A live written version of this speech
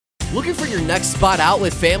Looking for your next spot out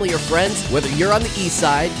with family or friends? Whether you're on the east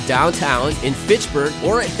side, downtown, in Fitchburg,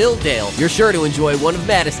 or at Hilldale, you're sure to enjoy one of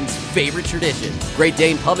Madison's favorite traditions. Great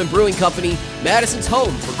Dane Pub and Brewing Company, Madison's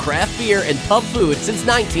home for craft beer and pub food since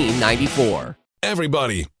 1994.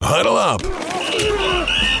 Everybody, huddle up.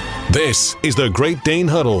 This is the Great Dane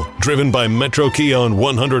Huddle, driven by Metro Kia on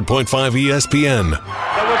 100.5 ESPN. The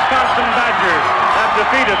Wisconsin Badgers have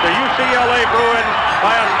defeated the UCLA Bruins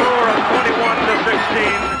by a score of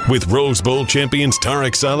 21-16. With Rose Bowl champions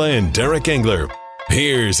Tarek Saleh and Derek Engler.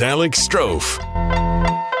 Here's Alex Strofe.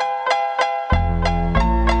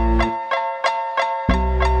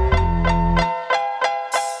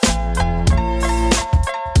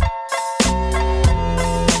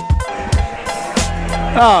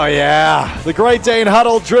 Oh, yeah. The Great Dane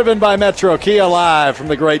Huddle, driven by Metro Kia, live from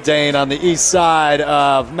the Great Dane on the east side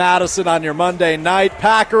of Madison on your Monday night.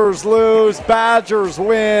 Packers lose, Badgers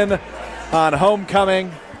win on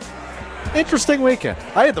homecoming. Interesting weekend.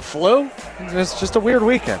 I had the flu. It's just a weird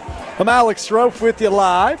weekend. I'm Alex Strofe with you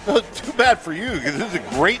live. Too bad for you, because this is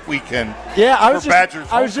a great weekend. Yeah, I was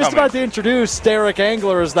just about to introduce Derek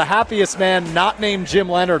Engler as the happiest man not named Jim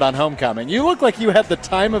Leonard on homecoming. You look like you had the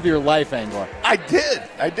time of your life, Engler. I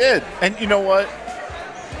did. And you know what?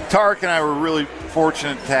 Tarek and I were really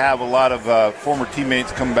fortunate to have a lot of former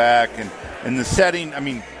teammates come back. And the setting,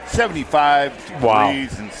 75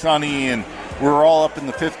 degrees and sunny, and we were all up in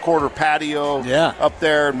the fifth quarter patio up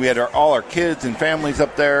there, and we had all our kids and families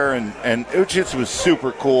up there, and it just was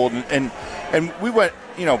super cool. And we went,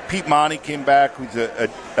 Pete Monty came back, who's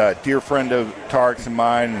a dear friend of Tarek's and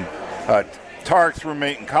mine, and Tarek's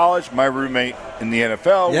roommate in college, my roommate in the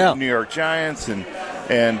NFL, with the New York Giants, and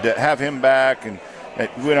have him back. And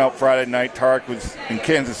we went out Friday night. Tarek was in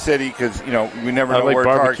Kansas City because, we never know where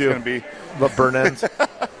Tarek's going to be. Love burn ends.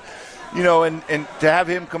 And to have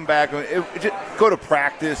him come back, go to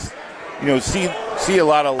practice, see a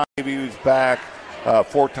lot of Navy who's back,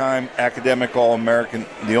 four-time academic All-American,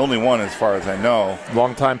 the only one as far as I know.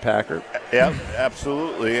 Long-time Packer. Yeah,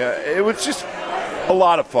 absolutely. It was just a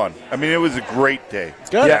lot of fun. it was a great day. It's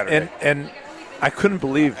good. Yeah, and I couldn't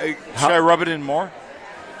believe. Should I rub it in more?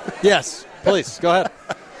 Yes, please, go ahead.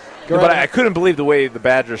 But I couldn't believe the way the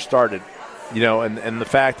Badgers started, and the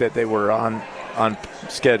fact that they were on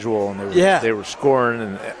schedule, and they were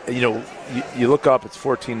scoring, and you look up, it's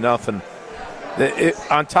 14-0.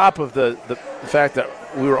 On top of the fact that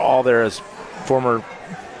we were all there as former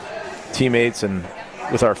teammates and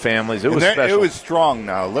with our families, it was special. It was strong.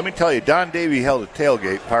 Now let me tell you, Don Davey held a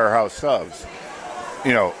tailgate, Firehouse Subs.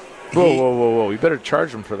 Whoa! You better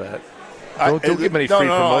charge him for that. Don't give any free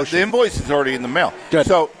promotion. The invoice is already in the mail. Good.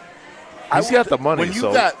 So he's got the money.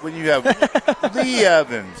 When you have Lee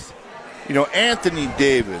Evans, Anthony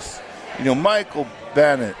Davis, Michael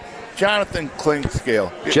Bennett, Jonathan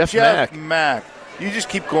Clinkscale, Jeff Mack. You just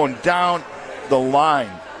keep going down the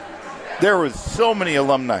line. There was so many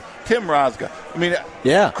alumni. Tim Rosga.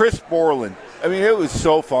 Chris Borland. It was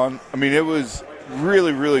so fun. It was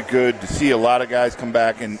really, really good to see a lot of guys come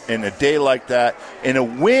back in a day like that, and a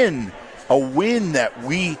win that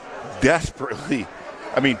we desperately,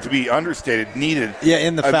 to be understated, needed. Yeah,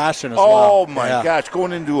 in the fashion as well. Oh, my gosh.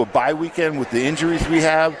 Going into a bye weekend with the injuries we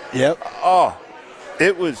have. Yep. Oh,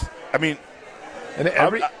 it was, and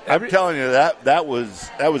I'm telling you, that was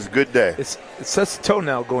a good day. It sets the tone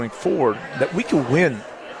now going forward that we can win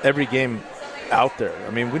every game out there.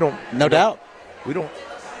 We don't. No doubt. We don't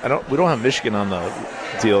have Michigan on the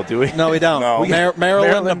deal, do we? No, we don't. No.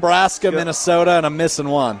 Maryland, Nebraska, Minnesota, and I'm missing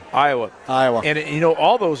one. Iowa. And,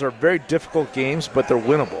 all those are very difficult games, but they're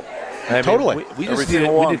winnable. Totally. We just need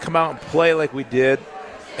to come out and play like we did.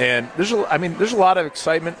 And there's a lot of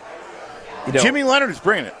excitement. Jimmy Leonard is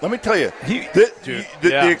bringing it. Let me tell you. The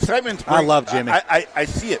excitement's bringing it. I love Jimmy. I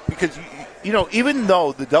see it because, even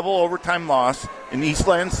though the double overtime loss in East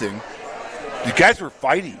Lansing, the guys were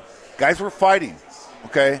fighting.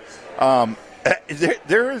 Okay,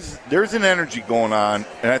 there's an energy going on,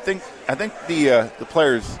 and I think the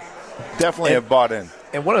players definitely have bought in.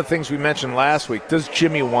 And one of the things we mentioned last week, does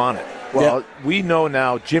Jimmy want it? Well, we know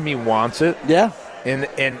now Jimmy wants it. Yeah, and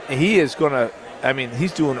he is going to.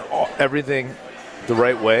 He's doing everything the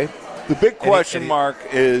right way. The big question mark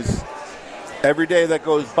is every day that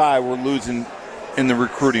goes by, we're losing in the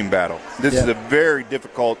recruiting battle. This is a very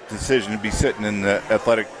difficult decision to be sitting in the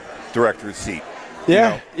athletic director's seat.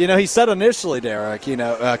 Yeah. He said initially, Derek,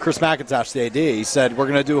 Chris McIntosh, the AD, he said, we're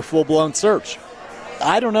going to do a full-blown search.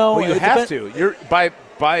 I don't know. Well, you have to. You're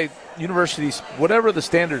by universities, whatever the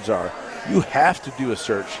standards are, you have to do a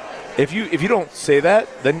search. If you don't say that,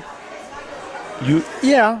 then you.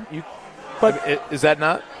 Yeah. But is that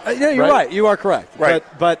not? Yeah, you're right. You are correct. Right.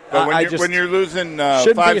 But when you're losing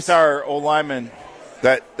 5-star O-linemen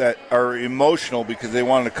that are emotional because they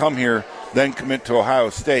wanted to come here, then commit to Ohio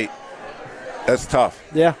State, that's tough.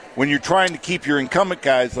 Yeah. When you're trying to keep your incumbent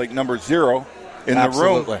guys like number 0 in the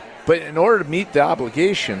room. But in order to meet the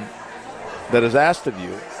obligation that is asked of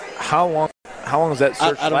you, how long does that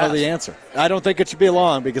search last? I don't know the answer. I don't think it should be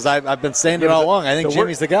long because I've been saying it all along. I think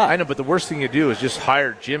Jimmy's the guy. I know, but the worst thing you do is just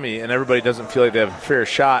hire Jimmy, and everybody doesn't feel like they have a fair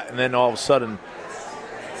shot, and then all of a sudden,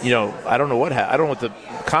 I don't know what happened. I don't know what the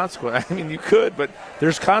consequence. I mean, you could, but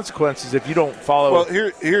there's consequences if you don't follow.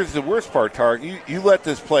 Well, here's the worst part, Tarek. You let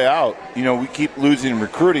this play out. We keep losing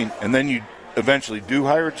recruiting, and then you eventually do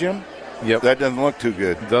hire Jim. Yep. That doesn't look too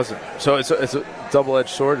good. It doesn't. So it's a double-edged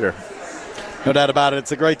sword there. No doubt about it.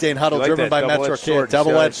 It's a Great Dane Huddle driven by Metro Kid.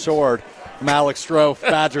 Double-edged sword. I'm Alex Strofe,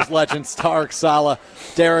 Badgers legends, Tarek Saleh,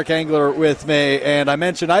 Derek Engler with me. And I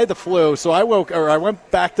mentioned I had the flu, so I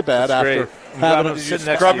went back to bed after having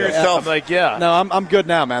scrub yourself. I'm like, yeah. No, I'm good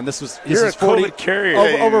now, man. This is a 40 COVID carrier.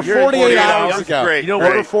 Over 48 hours ago. Great.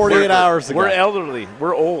 Over 48 hours ago. We're elderly.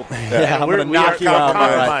 We're old. Yeah, I'm going to knock you out.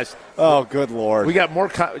 Compromised. Oh, good Lord. We got more.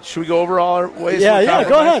 Should we go over all our ways? Yeah.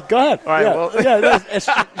 Go ahead. All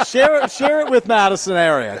right. Share it with Madison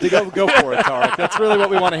area. Go for it, Tarek. That's really what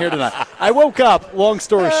we want to hear tonight. I woke up. Long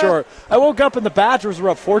story short, I woke up and the Badgers were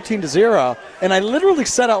up 14-0, and I literally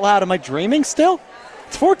said out loud, "Am I dreaming still?"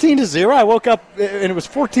 It's 14-0. I woke up and it was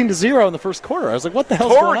 14-0 in the first quarter. I was like, "What the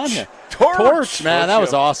hell's going on here?" Torch, man, that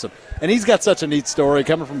was awesome. And he's got such a neat story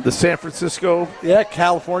coming from the San Francisco,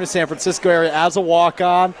 California, San Francisco area as a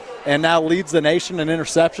walk-on, and now leads the nation in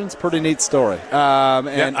interceptions. Pretty neat story.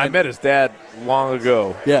 I met his dad long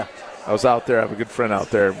ago. Yeah, I was out there. I have a good friend out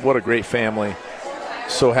there. What a great family.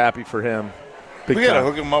 So happy for him. We got to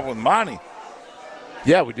hook him up with Monty.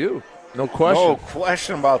 Yeah, we do. No question. No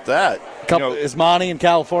question about that. Is Monty in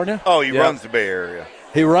California? Oh, he runs the Bay Area.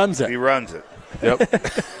 He runs it. He runs it. Yep.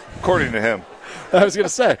 According to him. I was going to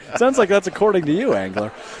say, sounds like that's according to you,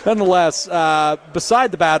 Engler. Nonetheless,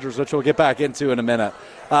 beside the Badgers, which we'll get back into in a minute,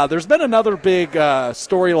 there's been another big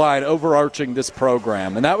storyline overarching this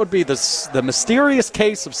program, and that would be the mysterious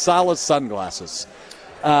case of Saleh's sunglasses.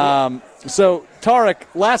 So, Tarek,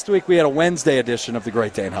 last week we had a Wednesday edition of the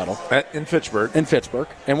Great Dane Huddle. In Fitchburg.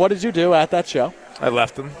 And what did you do at that show? I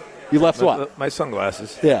left them. You left what? My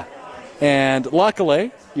sunglasses. Yeah. And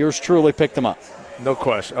luckily, yours truly picked them up. No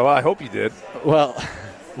question. Oh, I hope you did. Well,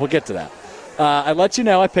 we'll get to that. I let you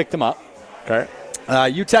know I picked them up. Okay.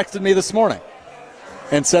 You texted me this morning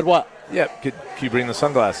and said what? Yeah, can you bring the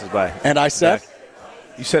sunglasses by? And I said?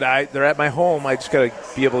 You said they're at my home. I just got to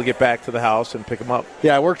be able to get back to the house and pick them up.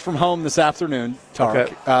 Yeah, I worked from home this afternoon,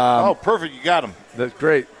 Tarek. Okay. Perfect. You got them. That's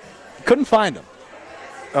great. Couldn't find them.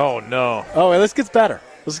 Oh, no. Oh, this gets better.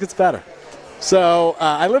 So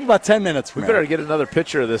I live about 10 minutes from here. We better get another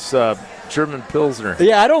picture of this German Pilsner.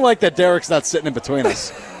 Yeah, I don't like that Derek's not sitting in between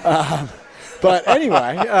us. But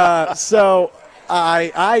anyway, so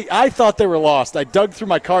I thought they were lost. I dug through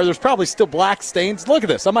my car. There's probably still black stains. Look at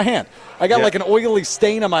this on my hand. I got like an oily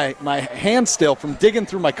stain on my hand still from digging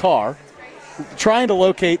through my car, trying to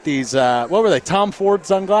locate these, what were they, Tom Ford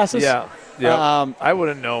sunglasses? Yeah. I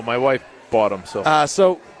wouldn't know. My wife bought them.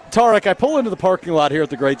 So, Tarek, I pull into the parking lot here at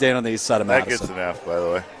the Great Dane on the east side of Madison. That gets an F, by the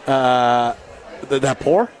way. That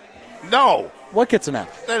poor? No. What gets an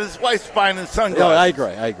F? That is wife's buying his sunglasses. Oh, I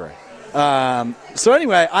agree. So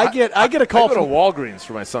anyway, I get a call from from Walgreens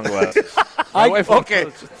for my sunglasses. My wife okay,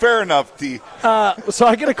 fair enough, T. So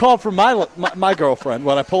I get a call from my girlfriend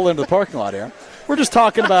when I pull into the parking lot here. We're just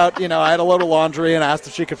talking about, I had a load of laundry and asked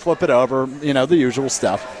if she could flip it over, the usual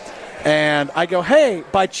stuff. And I go, hey,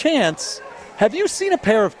 by chance, have you seen a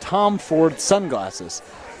pair of Tom Ford sunglasses?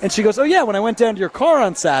 And she goes, oh, yeah, when I went down to your car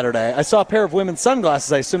on Saturday, I saw a pair of women's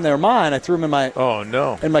sunglasses. I assumed they were mine. I threw them in my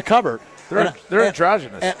in my cupboard. They're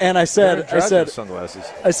androgynous. And I said, sunglasses.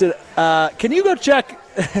 I said, can you go check?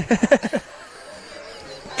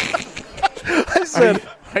 I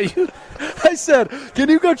said, can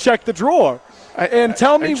you go check the drawer and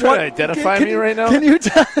tell me what? To identify me right now?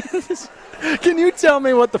 Can you tell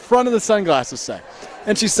me what the front of the sunglasses say?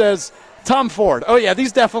 And she says, Tom Ford. Oh, yeah,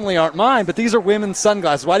 these definitely aren't mine, but these are women's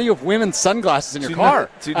sunglasses. Why do you have women's sunglasses in your car,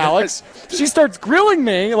 Alex? She starts grilling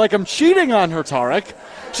me like I'm cheating on her, Tarek.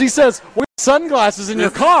 She says, what sunglasses in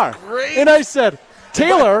your car? Great. And I said,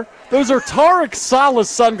 Taylor, those are Tarek Saleh's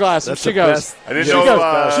sunglasses. That's she goes, I didn't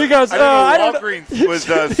know. She goes, I don't know Walgreens was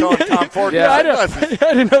selling Tom Ford sunglasses.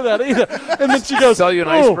 I didn't know that either. And then she goes, sell you an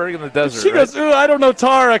iceberg in the desert. She goes, I don't know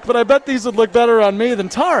Tarek, but I bet these would look better on me than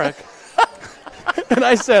Tarek. And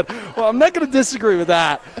I said, well, I'm not going to disagree with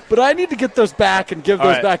that, but I need to get those back and give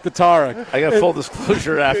those back to Tarek. I got full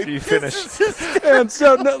disclosure after you finish. And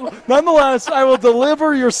so, nonetheless, I will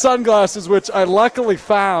deliver your sunglasses, which I luckily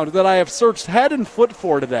found that I have searched head and foot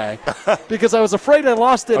for today because I was afraid I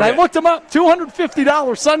lost it. Okay. I looked them up,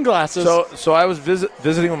 $250 sunglasses. So I was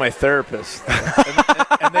visiting with my therapist.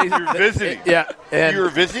 And you were visiting? Yeah. And, you were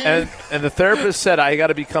visiting? And the therapist said I got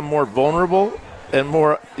to become more vulnerable and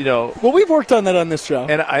more, Well, we've worked on that on this show.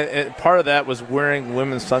 And part of that was wearing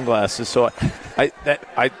women's sunglasses. So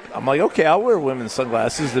I'm like, okay, I'll wear women's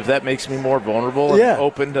sunglasses if that makes me more vulnerable and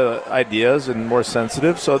open to ideas and more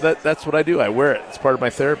sensitive. So that's what I do. I wear it. It's part of my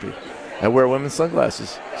therapy. I wear women's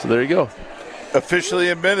sunglasses. So there you go. Officially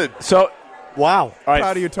admitted. So, wow. All right.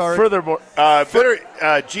 Proud of you, Tarek. Furthermore,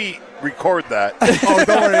 G, record that. Oh,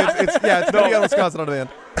 don't worry. It's Video Wisconsin on demand.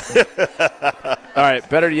 All right.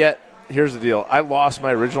 Better yet. Here's the deal. I lost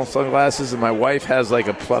my original sunglasses, and my wife has like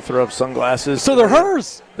a plethora of sunglasses. So they're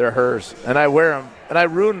hers. They're hers, and I wear them, and I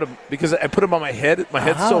ruined them because I put them on my head. My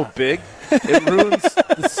head's so big, it ruins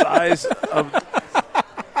the size of.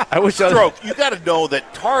 I wish Stroke. You got to know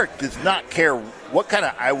that Tarek does not care what kind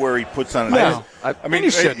of eyewear he puts on his head. I mean,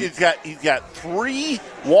 he's got 3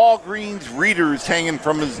 Walgreens readers hanging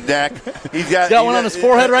from his neck. He's got one on his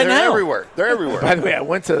forehead right now. They're everywhere. By the way, I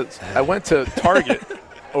went to Target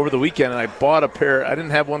over the weekend, and I bought a pair. I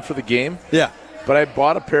didn't have one for the game. Yeah. But I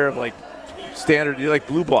bought a pair of, like, standard, like,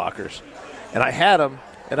 blue blockers. And I had them,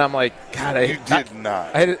 and I'm like, God, You did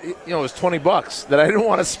not. I had it was $20 that I didn't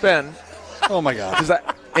want to spend. Oh, my God.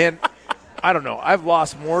 And I don't know. I've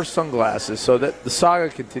lost more sunglasses, so that the saga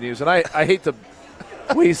continues. And I hate to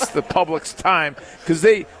waste the public's time because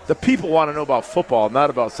the people want to know about football, not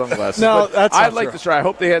about sunglasses. No, that's not I'd like true. to try. I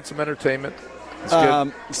hope they had some entertainment.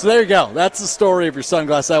 Good. So there you go. That's the story of your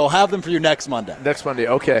sunglasses. I will have them for you next Monday. Next Monday,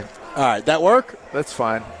 okay. All right, that work? That's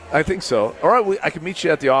fine. I think so. All right, I can meet you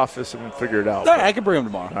at the office and figure it out. All right, I can bring them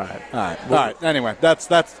tomorrow. All right. Anyway, that's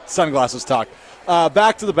sunglasses talk.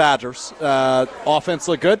 Back to the Badgers. Offense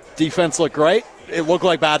looked good. Defense looked great. It looked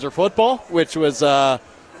like Badger football, which was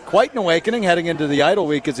quite an awakening heading into the idle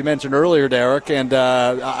week, as you mentioned earlier, Derek. And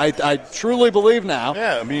I truly believe now.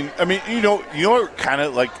 Yeah, I mean, what kind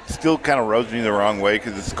of still kind of rubs me the wrong way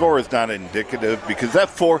because the score is not indicative because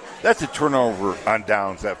that's a turnover on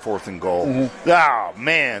downs, that 4th and goal. Mm-hmm. Oh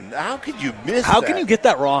man, how could you miss? How can you get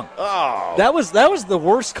that wrong? Oh, that was the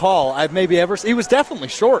worst call I've maybe ever seen. He was definitely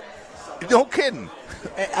short. No kidding.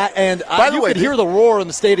 And you could hear the roar in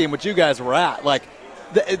the stadium, which you guys were at. Like,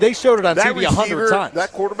 they showed it on TV 100 times.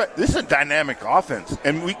 That quarterback, this is a dynamic offense,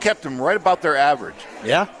 and we kept them right about their average.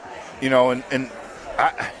 Yeah.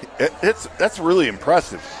 That's really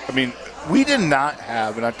impressive. I mean, we did not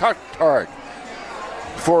have, and I talked to Tarek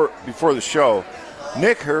before the show,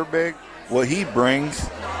 Nick Herbig, what he brings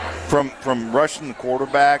from rushing the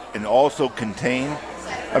quarterback and also contain.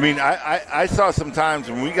 I mean, I saw some times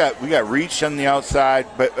when we got reached on the outside,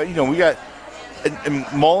 but we got and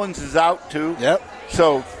Mullins is out too. Yep.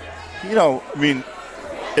 So, I mean,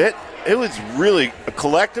 it was really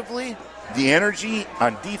collectively the energy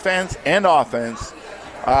on defense and offense.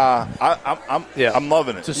 I'm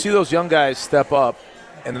loving it. To see those young guys step up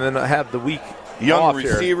and then have the week young off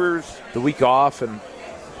receivers, the week off, and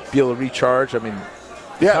be able to recharge. I mean,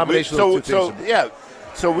 combination of those two things.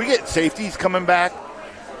 So we get safeties coming back.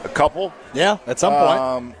 A couple. Yeah, at some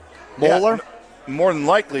point. Moeller? More than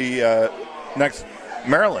likely next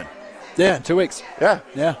Maryland. Yeah, in 2 weeks.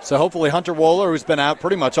 Yeah. So hopefully Hunter Wohler, who's been out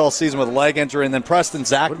pretty much all season with a leg injury, and then Preston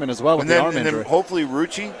Zachman as well with the arm injury. And then hopefully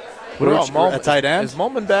Rucci. What about Mulman? At tight end? Is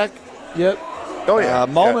Mulman back yet? Oh, yeah.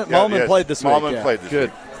 Mulman played this week. Mulman played this week.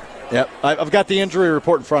 Good. Yep. I've got the injury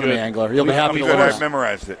report in front of me, Angler. You'll be happy to learn. I've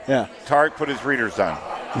memorized it. Yeah. Tarek put his readers on.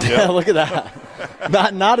 Yeah, look at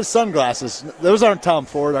that. Not his sunglasses. Those aren't Tom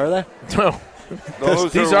Ford, are they? No.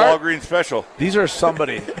 These are Walgreens special. These are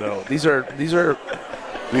somebody, though. These are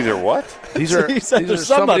what? These are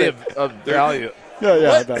somebody of value.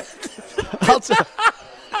 Yeah, I bet.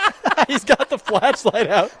 He's got the flashlight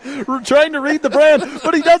out. We're trying to read the brand,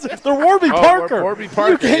 but he doesn't. They're Warby Parker. Warby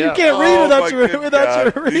Parker. You can't read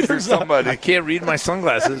without your readers on. I can't read my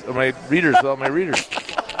sunglasses or my readers without my readers.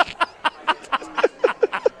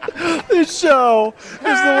 This show is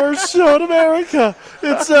the worst show in America.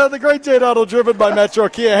 It's the Great Dane Huddle driven by Metro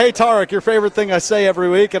Kia. Hey, Tarek, your favorite thing I say every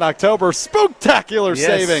week in October, spooktacular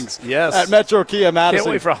savings at Metro Kia Madison.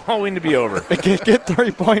 Can't wait for Halloween to be over. Get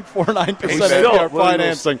 3.49% APR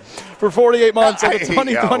financing for 48 months on the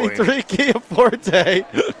 2023 Kia Forte.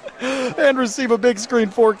 and receive a big screen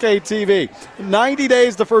 4K TV. 90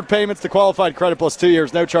 days deferred payments to qualified credit plus 2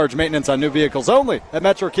 years. No charge maintenance on new vehicles only at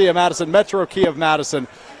Metro Kia Madison,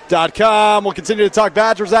 metrokiaofmadison.com. We'll continue to talk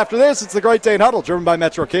Badgers after this. It's the Great Dane Huddle, driven by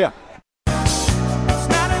Metro Kia.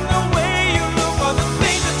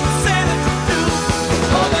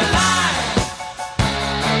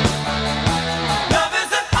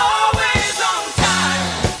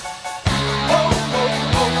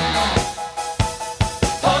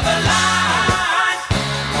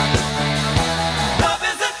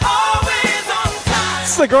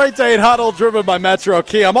 The Great Dane Huddle, driven by Metro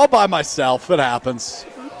Kia. I'm all by myself. It happens.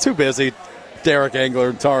 Too busy. Derek Engler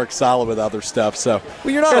and Tarek Sala with other stuff. So,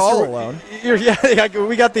 well, you're not all alone. Yeah,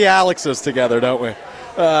 we got the Alexes together, don't we?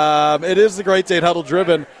 It is the Great Dane Huddle,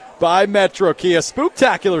 driven by Metro Kia.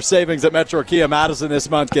 Spooktacular savings at Metro Kia Madison this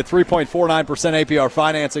month. Get 3.49% APR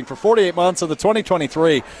financing for 48 months on the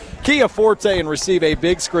 2023 Kia Forte and receive a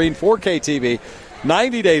big screen 4K TV.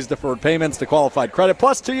 90 days deferred payments to qualified credit,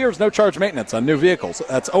 plus 2 years no charge maintenance on new vehicles.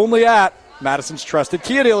 That's only at Madison's trusted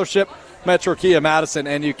Kia dealership, Metro Kia Madison,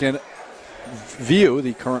 and you can view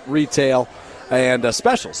the current retail and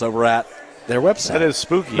specials over at their website. That is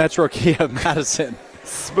spooky. MetroKiaMadison.com.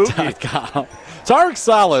 Spooky. Tarek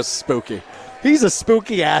Sala is spooky. He's a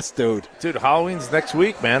spooky ass dude. Dude, Halloween's next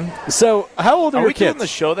week, man. So, how old are your we kids? Doing the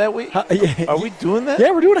show that week? Are we doing that?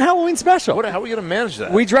 Yeah, we're doing a Halloween special. How are we going to manage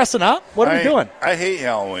that? We dressing up? What are we doing? I hate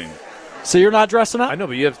Halloween. So you're not dressing up? I know,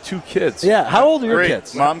 but you have 2 kids. Yeah. How old are your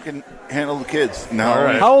kids? Mom can handle the kids. No. All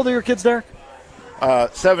right. How old are your kids, Derek?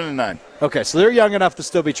 7 and 9. Okay, so they're young enough to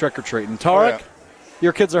still be trick-or-treating. Tarek,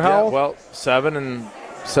 your kids are how old? Well, 7 and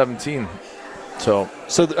 17. So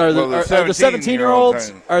are the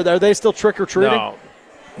 17-year-olds, are they still trick-or-treating?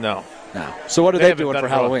 No. So what are they doing for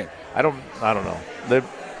Halloween? I don't know. They're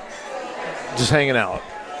just hanging out.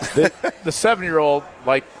 The 7-year-old,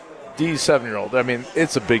 like Dee's 7-year-old, I mean,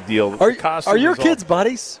 it's a big deal. Are your kids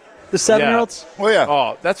buddies? The 7-year-olds? Yeah. Well, yeah.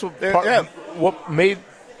 Oh, that's what made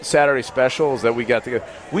Saturday special is that we got together.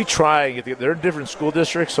 We try and get together. They're in different school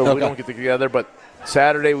districts, so we don't get together, but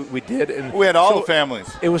Saturday we did. And we had all the families.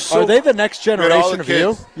 It was so. Are they the next generation of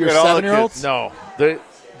you? Your 7-year-olds? No. They're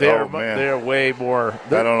way more. I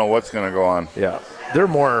don't know what's going to go on. Yeah. They're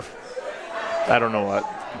more, I don't know what.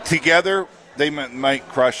 Together, they might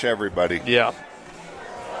crush everybody. Yeah.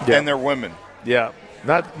 And they're women. Yeah.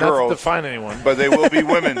 Not girls, to define anyone. But they will be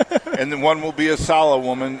women. And then one will be a Sala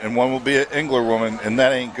woman and one will be an Engler woman, and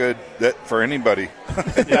that ain't good for anybody.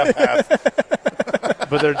 Yeah.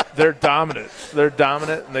 But they're dominant. They're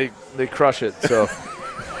dominant, and they crush it. So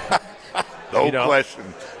no question.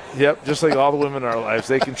 Yep, just like all the women in our lives,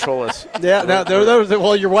 they control us. Yeah,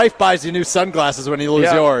 well, your wife buys you new sunglasses when you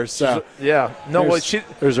lose yours. So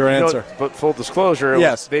there's her answer. But full disclosure,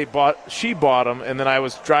 yes, she bought them, and then I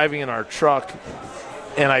was driving in our truck,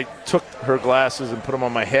 and I took her glasses and put them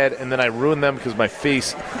on my head, and then I ruined them because my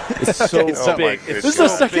face is so big. This is the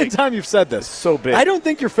second time you've said this. It's so big. I don't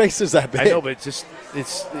think your face is that big. I know, but it's just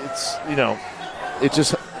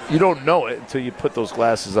you don't know it until you put those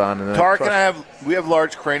glasses on. And Tarek and we have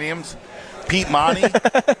large craniums. Pete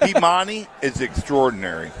Monty is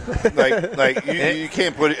extraordinary. Like you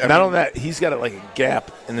can't put it. Not only that, he's got like a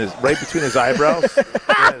gap in right between his eyebrows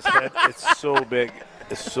and his head. It's so big.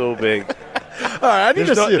 It's so big. All right, I need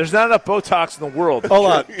to see. There's not enough Botox in the world.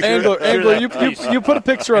 Hold on, Angler, you put a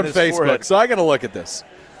picture on Facebook, forehead. So I got to look at this.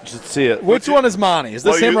 Just see it. Which one is Monty? Is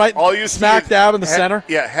this him right smack down in the center?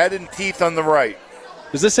 Yeah, head and teeth on the right.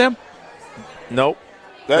 Is this him? Nope.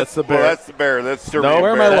 That's the bear. Well, that's the bear. That's the no.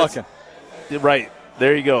 Where am I looking? Right.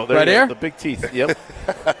 There you go. Right here? The big teeth. Yep.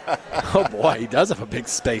 Oh, boy. He does have a big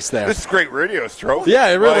space there. This is great radio, Stroke. Yeah,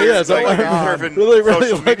 it really is. Really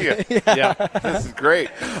social media. Yeah. This is great.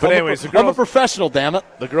 But anyways, I'm a professional, damn it.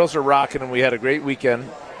 The girls are rocking, and we had a great weekend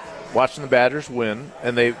watching the Badgers win,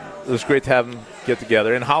 and it was great to have them get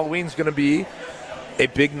together. And Halloween's going to be a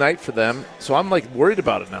big night for them, so I'm, worried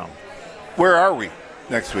about it now. Where are we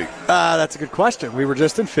next week? That's a good question. We were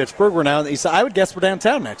just in Fitchburg. We're now on the east side. I would guess we're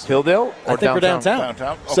downtown next week. Hilldale? I think we're downtown.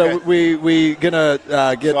 Downtown? Okay. So we going to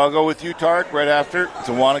get... So I'll go with you, Tarek, right after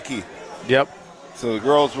to Wanakee. Yep. So the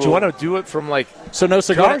girls will... Do you want to do it from, So no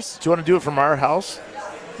cigars? Do you want to do it from our house?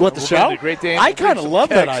 What, the show? Great Dane. I kind of love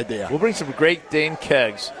that idea. We'll bring some Great Dane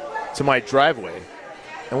kegs to my driveway,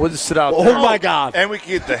 and we'll just sit out there. Oh, my God. And we can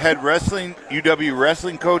get the head UW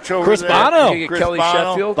wrestling coach over Chris there. Bono. Kelly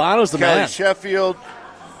Sheffield. Bono's the man. Kelly Sheffield.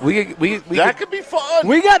 That could be fun.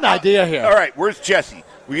 We got an idea here. All right, where's Jesse?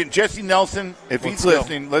 We get Jesse Nelson. If he's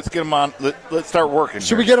listening, let's get him on. Let's start working.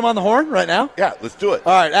 Should we get him on the horn right now? Yeah, let's do it.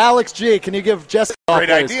 All right, Alex G, can you give Jesse a Great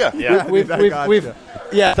idea.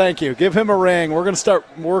 Yeah, thank you. Give him a ring. We're going to start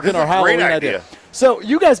working our Halloween idea. So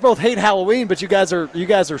you guys both hate Halloween, but you guys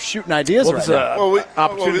are shooting ideas right now.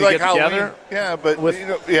 Opportunity we like to get Halloween. together. Yeah, but with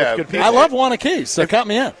good people. I love Wanakee, so count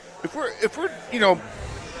me in. If we're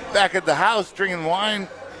back at the house drinking wine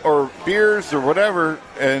or beers or whatever,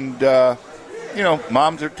 and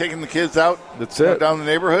moms are taking the kids out. That's it. Down the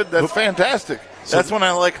neighborhood. That's fantastic. So that's when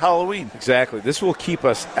I like Halloween. Exactly. This will keep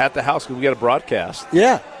us at the house because we got a broadcast.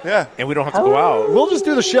 Yeah. And we don't have to go out. We'll just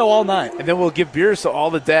do the show all night. And then we'll give beers to all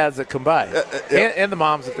the dads that come by. And the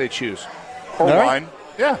moms if they choose. Or wine.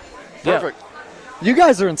 Yeah. Perfect. Yeah. You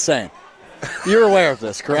guys are insane. You're aware of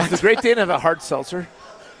this, correct? Does the Great Dane have a hard seltzer?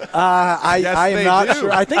 I am not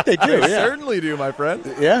sure. I think they do. They certainly do, my friend.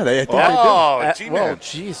 Yeah, they do. G-Man. Whoa,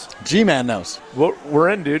 jeez. G-Man knows. We're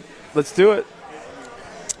in, dude. Let's do it.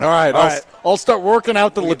 All right. I'll start working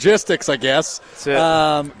out the logistics, I guess. That's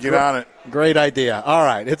it. Get on it. Great idea. All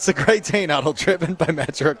right. It's the Great Dane Huddle driven by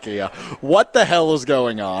Metro Kia. What the hell is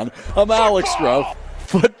going on? I'm Alex Stroh.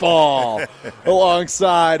 Football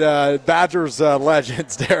alongside Badgers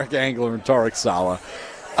legends Derek Engler and Tarek Saleh.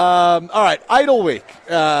 All right, idle week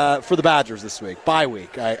for the Badgers this week. Bye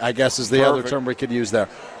week, I guess, is the other term we could use there.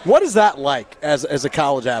 What is that like as a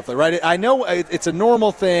college athlete, right? I know it's a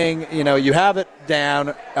normal thing. You have it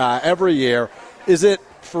down every year. Is it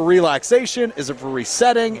for relaxation? Is it for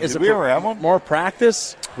resetting? Is it for more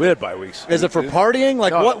practice? We had bye weeks. Is it for partying?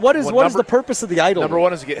 Like, no, what is the purpose of the idle Number week?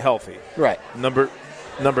 one is to get healthy. Right. Number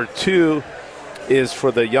two is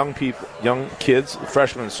for the young kids,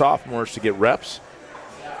 freshmen and sophomores, to get reps.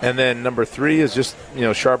 And then number three is just,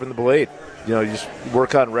 sharpen the blade. Just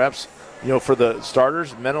work on reps. For the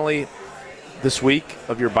starters, mentally, this week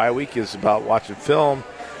of your bye week is about watching film,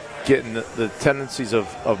 getting the tendencies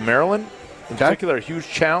of Maryland. In particular, a huge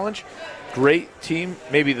challenge. Great team,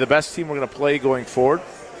 maybe the best team we're going to play going forward.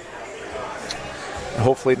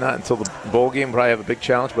 Hopefully not until the bowl game, but I have a big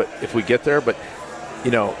challenge. But if we get there,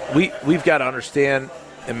 we've got to understand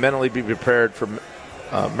and mentally be prepared for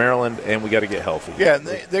Maryland, and we got to get healthy. Yeah,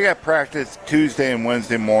 they got practice Tuesday and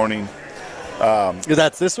Wednesday morning.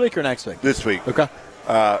 That's this week or next week? This week. Okay.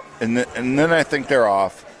 And then I think they're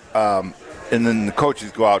off, and then the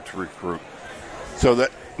coaches go out to recruit. So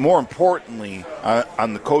that more importantly,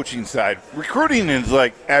 on the coaching side, recruiting is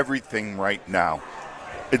like everything right now.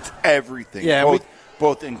 It's everything. Yeah,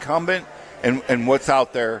 both incumbent and what's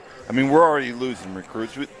out there. I mean, we're already losing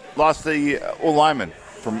recruits. We lost the old lineman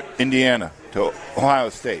from Indiana to Ohio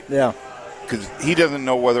State. Yeah. Because he doesn't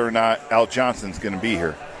know whether or not Al Johnson's going to be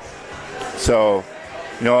here. So,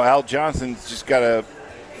 Al Johnson's just got to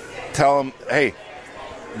tell him, hey,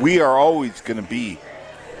 we are always going to be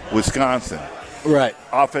Wisconsin. Right.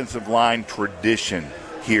 Offensive line tradition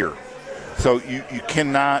here. So you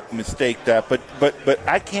cannot mistake that. But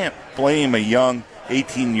I can't blame a young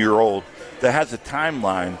 18-year-old that has a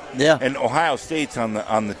timeline. Yeah. And Ohio State's on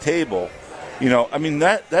the table. I mean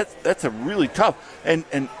that's a really tough and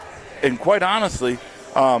quite honestly,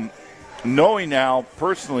 knowing Al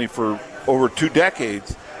personally for over 2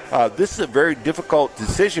 decades, this is a very difficult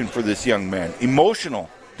decision for this young man. Emotional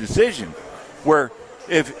decision, where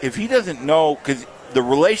if he doesn't know, because the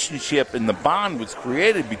relationship and the bond was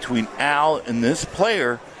created between Al and this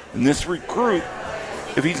player and this recruit,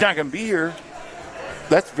 if he's not going to be here,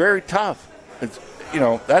 that's very tough. It's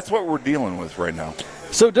that's what we're dealing with right now.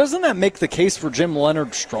 So doesn't that make the case for Jim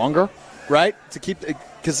Leonhard stronger, right? To keep,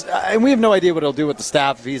 because we have no idea what he'll do with the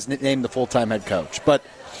staff if he's named the full-time head coach. But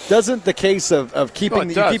doesn't the case of keeping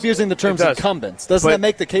you keep using the terms incumbents, doesn't that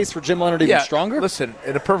make the case for Jim Leonhard even stronger? Listen,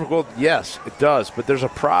 in a perfect world, yes, it does. But there's a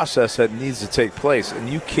process that needs to take place, and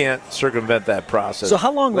you can't circumvent that process. So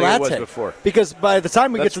how long will that take? Before. Because by the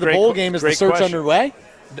time we get to the bowl game, is the search underway?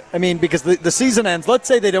 I mean, because the season ends. Let's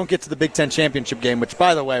say they don't get to the Big Ten championship game, which,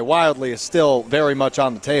 by the way, wildly is still very much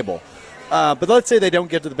on the table. But let's say they don't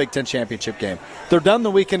get to the Big Ten championship game. They're done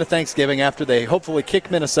the weekend of Thanksgiving after they hopefully kick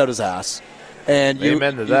Minnesota's ass. And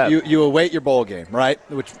you await your bowl game, right,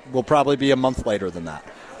 which will probably be a month later than that.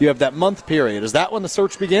 You have that month period. Is that when the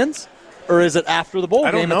search begins? Or is it after the bowl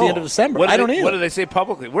game at the end of December? I don't either. What do they say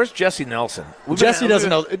publicly? Where's Jesse Nelson? Jesse doesn't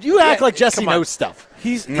know. You act like Jesse knows stuff.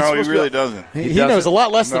 He really doesn't. He knows a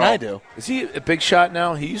lot less than I do. Is he a big shot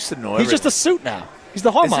now? He used to know. He's just a suit now. He's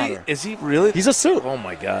the hall monitor. Is he really? He's a suit. Oh,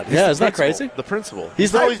 my God. Isn't that crazy? The principal.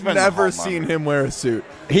 He's always been the Never hall seen monitor. him wear a suit.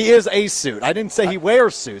 He is a suit. I didn't say he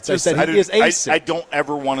wears suits. I said he is a suit. I don't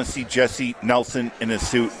ever want to see Jesse Nelson in a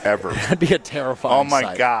suit ever. That'd be a terrifying Oh, my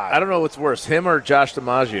sight. God. I don't know what's worse, him or Josh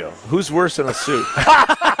DiMaggio. Who's worse in a suit?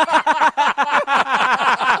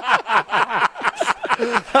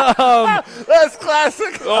 That's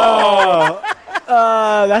classic.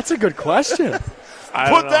 That's a good question.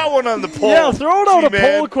 Put that one on the poll. Yeah, throw it on a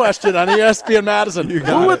G-Man. poll question on ESPN Madison.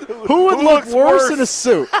 Who would look looks worse worse? in a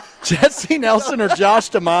suit, Jesse Nelson or Josh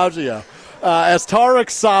DiMaggio? As Tarek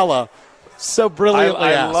Saleh so brilliantly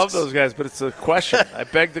I asks. love those guys, but it's a question. I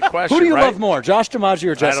beg the question. Who do you right? love more, Josh DiMaggio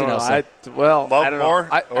or I Jesse don't know. Nelson? Love I don't know. more,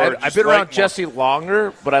 or I've just been like around more? Jesse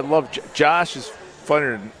longer, but I love Josh. Is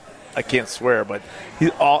funnier than I can't swear, but He's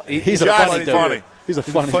a Josh funny is dude. funny. He's a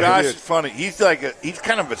funny Josh dude. is funny. He's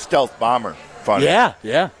kind of a stealth bomber. Funny. Yeah.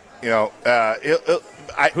 You know,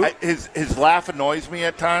 his laugh annoys me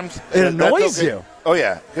at times. It That's annoys okay. you? Oh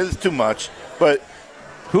yeah, because it's too much. But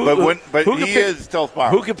who can he is stealth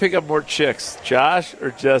bomber. Who can pick up more chicks, Josh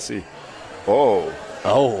or Jesse? Oh,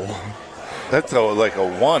 that's like a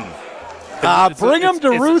one. Bring him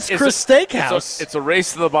to Ruth's Chris Steakhouse. It's a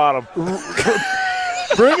race to the bottom.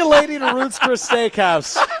 Bring a lady to Ruth's Chris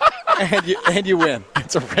Steakhouse, and you win.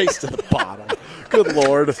 It's a race to the bottom. Good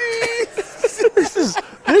Lord.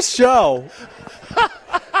 This show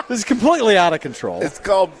is completely out of control. It's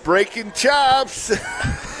called Breaking Chops.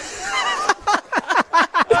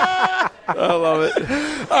 I love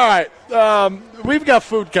it. All right. We've got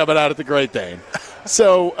food coming out at the Great Dane.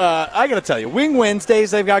 So I got to tell you, Wing Wednesdays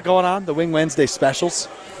they've got going on, the Wing Wednesday specials,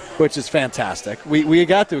 which is fantastic. We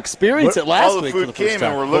got to experience it last All the week food for the first came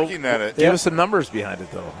time. and we're looking at it. Give us the numbers behind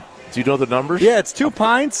it, though. Do you know the numbers? Yeah, it's 2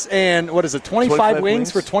 pints and what is it, 25 wings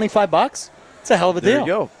for $25? It's a hell of a There deal. you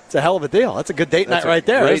go. It's a hell of a deal. That's a good date That's night a right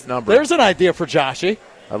there. great number. There's an idea for Joshy.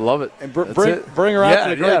 I love it. And That's bring her out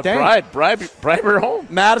to the Great Dane. Bribe her home.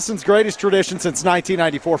 Madison's greatest tradition since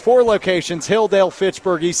 1994. 4 locations, Hilldale,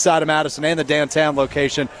 Fitchburg, east side of Madison, and the downtown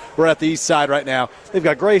location. We're at the east side right now. They've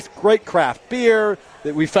got great craft beer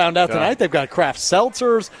that we found out tonight. They've got craft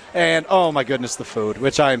seltzers, and, oh, my goodness, the food,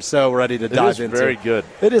 which I am so ready to dive into. It is very good.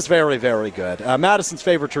 It is very, very good. Madison's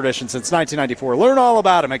favorite tradition since 1994. Learn all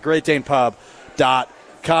about them at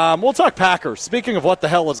GreatDanePub.com. We'll talk Packers. Speaking of what the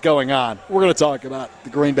hell is going on, we're going to talk about the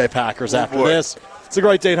Green Bay Packers after this. It's a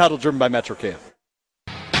Great Dane Huddle driven by Metro Kia.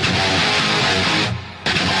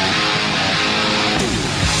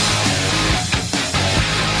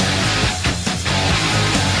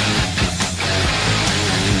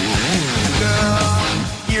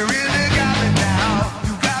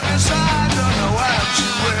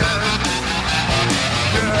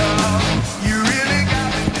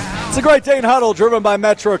 It's a Great Dane Huddle driven by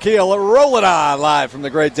Metro Kia. Roll it on live from the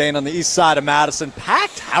Great Dane on the east side of Madison.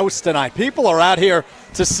 Packed house tonight. People are out here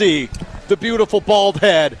to see the beautiful bald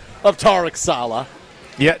head of Tarek Saleh.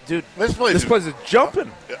 Yeah, dude. This place is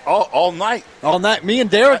jumping all night. All night. Me and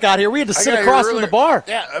Derek got here. We had to sit across from the bar.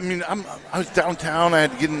 Yeah, I mean, I was downtown. I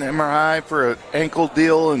had to get an MRI for an ankle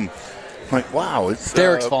deal, and I'm like, wow, it's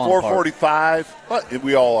Derek's falling 4:45. But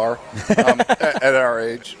we all are at our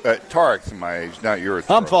age. Tarek's my age, not yours.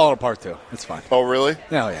 I'm falling apart, too. It's fine. Oh, really?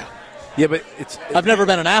 Oh, yeah. Yeah, but I've never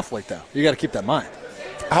been an athlete, though. You got to keep that in mind.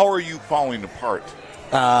 How are you falling apart?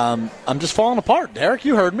 I'm just falling apart. Derek,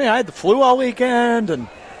 you heard me. I had the flu all weekend and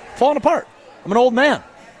falling apart. I'm an old man.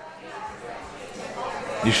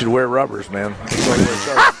 You should wear rubbers, man.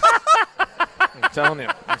 I'm telling you,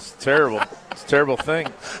 it's terrible. It's a terrible thing.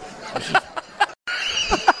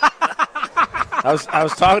 I was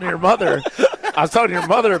talking to your mother. I was talking to your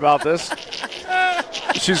mother about this.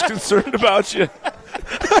 She's concerned about you.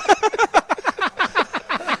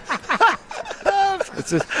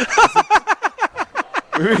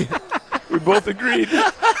 We both agreed.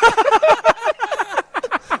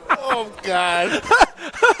 Oh, God.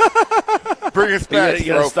 Bring us back, You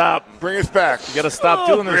gotta stop. Bring us back. You got to stop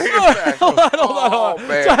doing this. Bring us back. Hold on.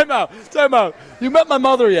 Man. Time out. You met my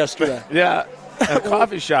mother yesterday. Yeah, at a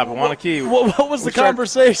coffee shop in Wanakee. What was the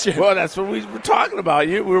conversation? Well, that's what we were talking about.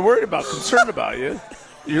 You, we were worried about, concerned about you.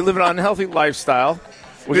 You're living an unhealthy lifestyle.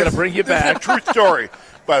 We got to bring you back. This is a true story,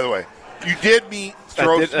 by the way. You did meet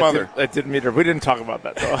Stroke's mother. I did meet her. We didn't talk about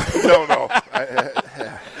that, though. No.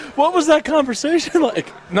 What was that conversation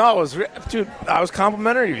like? No, it was, dude, I was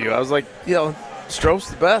complimentary of you. I was like, Stroh's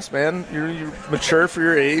the best, man. You're mature for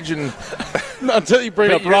your age, and not until you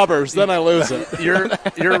bring up rubbers, then I lose it. You're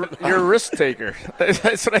a risk taker.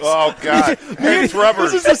 That's what I Oh God, it's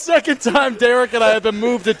rubbers. This is the second time Derek and I have been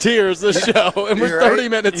moved to tears this show, and we're 30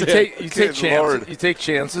 minutes in. You take chances. You take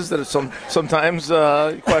chances that are sometimes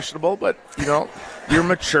questionable, but you're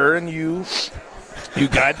mature and you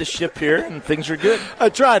guide the ship here, and things are good. I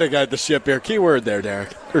try to guide the ship here. Key word there, Derek.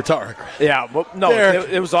 Or Tarek. Yeah, well, no,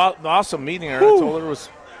 it was an awesome meeting her. I told her it was.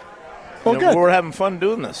 Good. We're having fun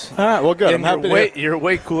doing this. All right, well, good. And you're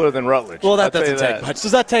way cooler than Rutledge. Well, that doesn't take much.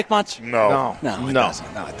 Does that take much? No. It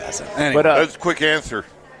doesn't. No, it doesn't. Anyway. But that's a quick answer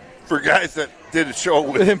for guys that did a show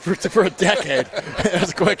with him for a decade.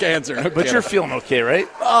 That's a quick answer. But you're feeling okay, right?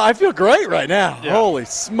 I feel great right now. Yeah. Holy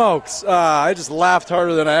smokes. I just laughed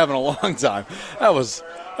harder than I have in a long time. That was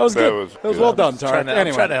good. That was well done, Tarek.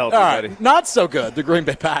 Anyway, trying to help you, buddy. Not so good, the Green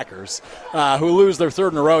Bay Packers, who lose their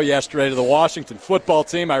third in a row yesterday to the Washington football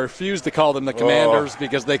team. I refuse to call them the Commanders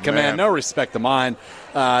because they command no respect of mine.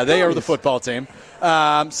 They are the football team.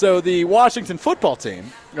 So the Washington football team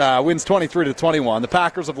wins 23-21. The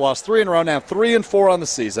Packers have lost 3 in a row now, 3-4 on the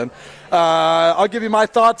season. I'll give you my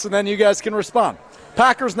thoughts, and then you guys can respond.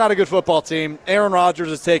 Packers not a good football team. Aaron Rodgers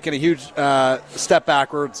has taken a huge step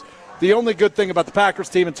backwards. The only good thing about the Packers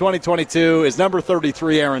team in 2022 is number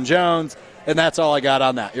 33, Aaron Jones, and that's all I got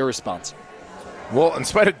on that. Your response? Well, in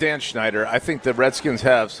spite of Dan Schneider, I think the Redskins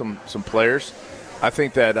have some players. I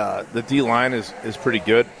think that the D-line is pretty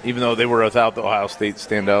good, even though they were without the Ohio State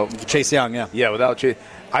standout. Chase Young, yeah. Yeah, without Chase.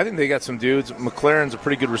 I think they got some dudes. McLaren's a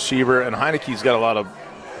pretty good receiver, and Heineke's got a lot of,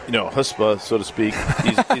 chutzpah, so to speak.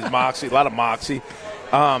 He's moxie, a lot of moxie.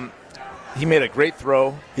 He made a great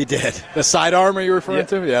throw. He did. The sidearm are you referring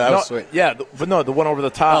to? Yeah, that was sweet. Yeah, the one over the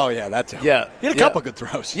top. Oh, yeah, that too. Yeah. He had a couple good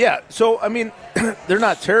throws. Yeah, so, I mean, they're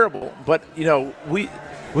not terrible, but, we've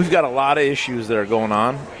got a lot of issues that are going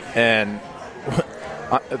on, and,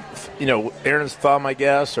 Aaron's thumb, I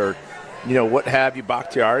guess, or, what have you,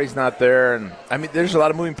 Bakhtiari's not there, and, I mean, there's a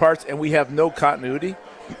lot of moving parts, and we have no continuity,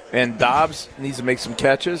 and Dobbs needs to make some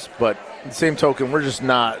catches, but at the same token, we're just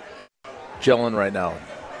not gelling right now.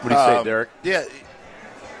 What do you say, Derek? Yeah.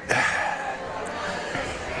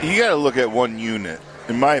 You got to look at one unit,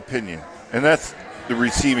 in my opinion, and that's the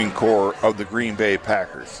receiving core of the Green Bay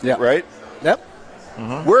Packers. Yeah. Right? Yep.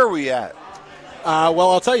 Mm-hmm. Where are we at? Well,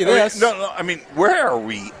 I'll tell you this. Where are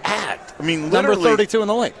we at? I mean, number 32 in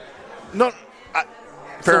the league. No,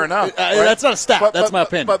 fair enough. Right? That's not a stat. That's my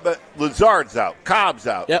opinion. But Lazard's out. Cobb's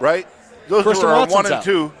out, yep. Right? Those Christian were a Watson's 1 and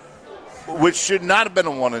 2, which should not have been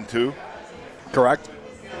a 1 and 2. Correct.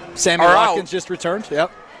 Sammy Watkins just returned.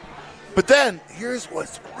 Yep. But then, here's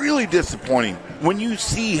what's really disappointing. When you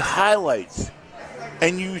see highlights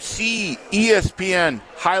and you see ESPN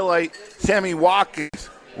highlight Sammy Watkins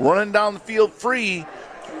running down the field free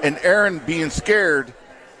and Aaron being scared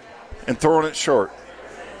and throwing it short.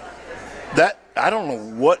 That I don't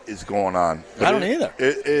know what is going on. I don't either.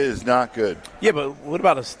 It is not good. Yeah, but what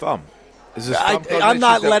about his thumb? Is his thumb I'm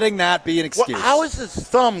not letting that be an excuse. Well, how is his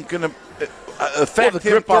thumb going to affect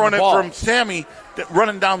him throwing it from Sammy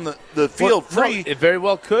running down the field free? No, it very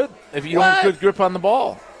well could if you don't have good grip on the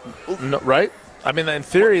ball. No, right? I mean, in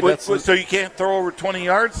theory, that's so you can't throw over 20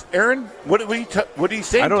 yards, Aaron? What are you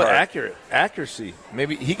saying? I don't know. Accuracy.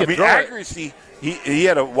 Maybe he could throw accuracy. He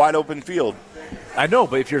had a wide open field. I know,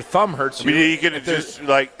 but if your thumb hurts you, you can just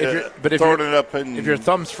throwing it up and if your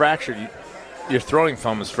thumb's fractured, your throwing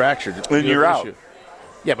thumb is fractured, then you're out.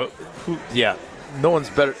 Yeah, but no one's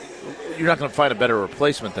better. You're not going to find a better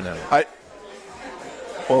replacement than him.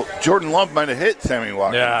 Well, Jordan Love might have hit Sammy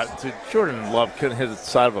Watkins. Yeah, dude, Jordan Love couldn't hit the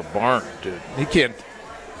side of a barn, dude. He can't.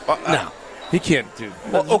 No, he can't, dude.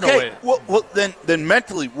 Well, okay. No well, then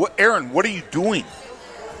mentally, Aaron, what are you doing?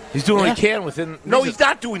 He's doing what he can within. No, he's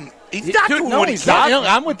not doing. He's not doing what he's not.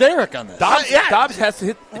 I'm with Derek on this. Dobbs has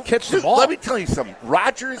to catch the ball. Let me tell you something.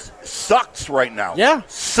 Rodgers sucks right now. Yeah,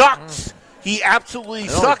 sucks. He absolutely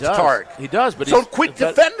sucks, Tarek. He does, but so quit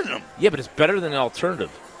defending him. Yeah, but it's better than an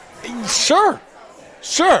alternative. Sure.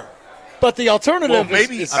 But the alternative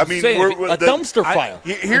is a dumpster fire.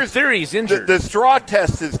 Here's theory, he's injured. The straw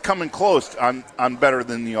test is coming close on better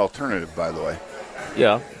than the alternative, by the way.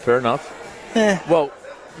 Yeah, fair enough. Well,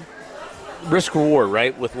 risk reward,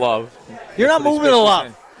 right, with Love. You're not moving to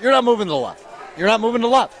Love. You're not moving to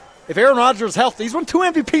Love. If Aaron Rodgers is healthy, he's won 2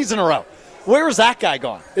 MVPs in a row. Where is that guy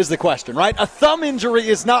gone is the question, right? A thumb injury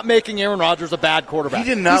is not making Aaron Rodgers a bad quarterback. He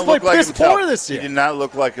did not look like himself. This year. He did not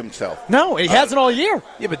look like himself. No, he hasn't all year.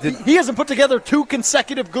 Yeah, but he hasn't put together 2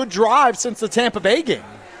 consecutive good drives since the Tampa Bay game.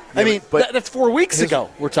 Yeah, I mean, that's 4 weeks ago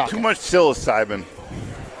we're talking. Too much psilocybin.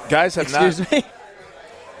 Guys have Excuse me?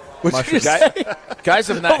 What'd you just say? Guys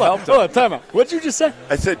have not helped him. Hold on, time out. What'd you just say?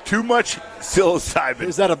 I said too much psilocybin.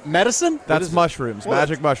 Is that a medicine? That's mushrooms.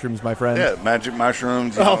 Magic mushrooms, my friend. Yeah, magic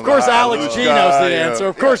mushrooms. Oh, of course, Alex G knows the answer.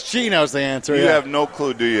 Of course, G knows the answer. You have no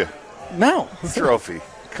clue, do you? No. Trophy.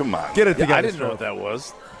 Come on. Get it together. I didn't know what that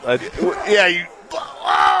was. Yeah, you.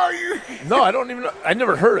 No, I don't even know. I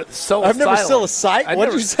never heard it. I've never psilocybin. What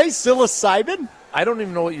did you say? Psilocybin? I don't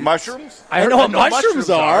even know what you. Mushrooms? I know what mushrooms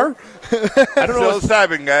are. I don't know.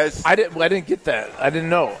 Psilocybin, guys. I didn't get that. I didn't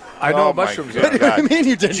know. I know what mushrooms are. What do you mean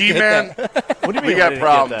you didn't G-Man, get that? What do you mean we got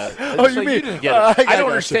problems. Oh, you mean you didn't get it? I don't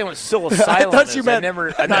understand what psilocybin I thought you is. meant-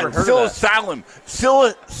 I never heard of that.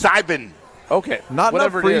 Psilocybin. Okay, Not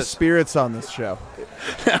whatever enough free it is. spirits on this show.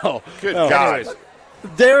 No. Good No. God. Anyways,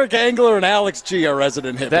 Derek Engler and Alex G are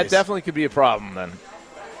resident hippies. that definitely could be a problem then.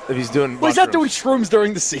 If he's doing. Well, he's not doing mushrooms. shrooms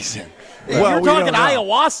during the season. Well, You're we talking don't know.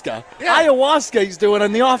 ayahuasca. Yeah. Ayahuasca he's doing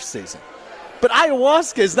in the off season. But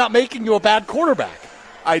ayahuasca is not making you a bad quarterback.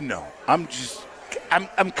 I know. I'm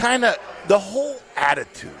kind of the whole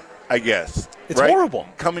attitude, I guess. It's right? horrible.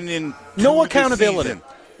 Coming in. No to accountability. the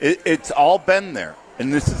season. It's all been there.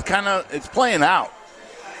 And this is it's playing out.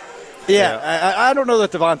 Yeah. I don't know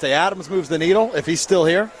that Devontae Adams moves the needle if he's still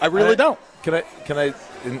here. I really don't. Can I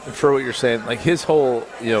infer what you're saying? Like his whole,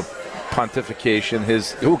 pontification,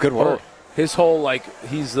 his good word. His whole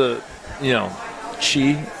he's the,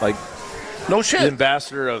 chi, like No shit. the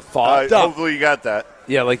ambassador of thought. Hopefully you got that.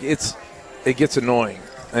 Yeah, it gets annoying,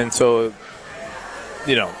 and so,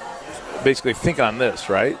 basically think on this,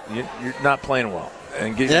 right? You're not playing well,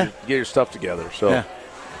 and get your stuff together. So.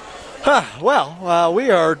 Yeah. Well, we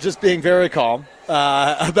are just being very calm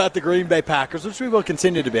about the Green Bay Packers, which we will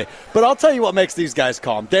continue to be. But I'll tell you what makes these guys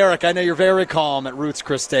calm. Derek, I know you're very calm at Ruth's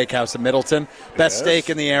Chris Steakhouse in Middleton. Best steak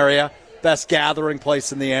in the area, best gathering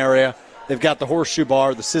place in the area. They've got the Horseshoe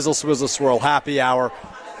Bar, the Sizzle Swizzle Swirl Happy Hour.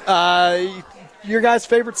 Your guys'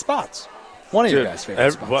 favorite spots. One of your guys'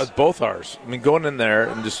 favorite spots. Well, both ours. I mean, going in there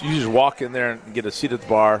and you just walk in there and get a seat at the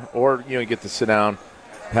bar, or you get to sit down,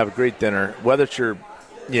 have a great dinner. Whether it's your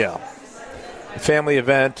family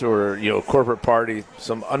event or corporate party,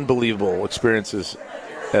 some unbelievable experiences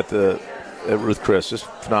at Ruth Chris. Just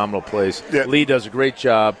phenomenal place. Yeah. Lee does a great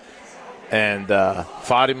job, and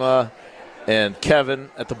Fatima and Kevin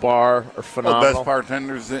at the bar are phenomenal. The best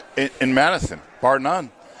bartenders in Madison, bar none.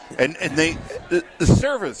 And the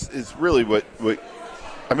service is really what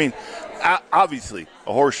I mean. Obviously,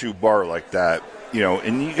 a horseshoe bar like that,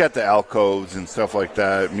 and you got the alcoves and stuff like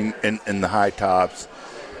that. I mean, and the high tops,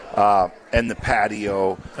 and the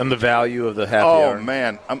patio, and the value of the happy hour. Oh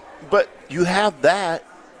man! But you have that.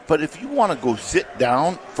 But if you want to go sit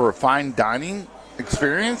down for a fine dining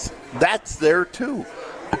experience, that's there too.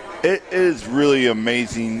 It is really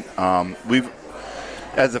amazing.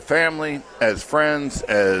 As a family, as friends,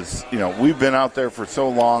 we've been out there for so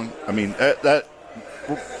long. I mean, that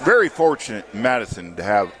we're very fortunate in Madison to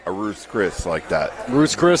have a Ruth's Chris like that.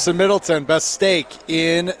 Ruth's Chris in Middleton, best steak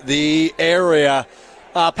in the area.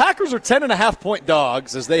 Packers are 10.5-point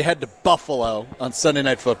dogs as they head to Buffalo on Sunday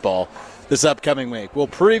Night Football this upcoming week. We'll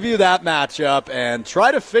preview that matchup and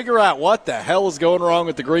try to figure out what the hell is going wrong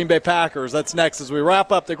with the Green Bay Packers. That's next as we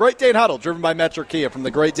wrap up the Great Dane Huddle, driven by Metro Kia from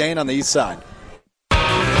the Great Dane on the east side.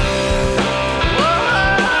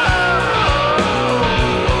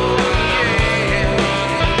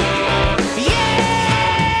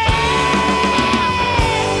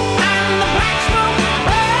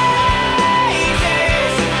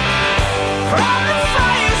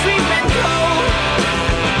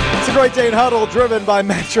 Great Dane Huddle, driven by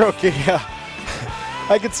Metro Kia.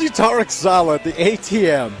 I can see Tarek Saleh at the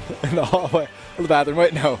ATM in the hallway of the bathroom.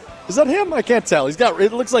 Wait, no. Is that him? I can't tell.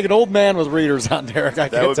 It looks like an old man with readers on, Derek.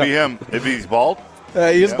 That would be him. If he's bald.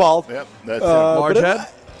 He is bald. Yep, that's him. Large head?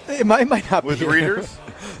 It might not With be. readers?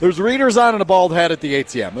 There's readers on and a bald head at the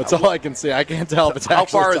ATM. That's all I can see. I can't tell if it's How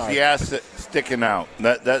actually far is Tarek. the ass sticking out?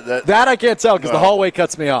 That I can't tell because the hallway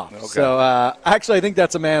cuts me off. Okay. So, actually, I think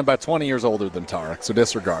that's a man about 20 years older than Tarek, so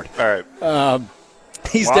disregard. All right.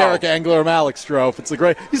 He's Wow. Derek Engler. I'm Alex Strofe. It's a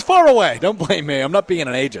great. He's far away. Don't blame me. I'm not being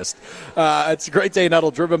an ageist. It's a Great Dane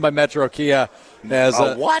Huddle, driven by Metro Kia. As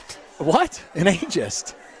What? What? An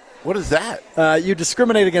ageist? What is that? You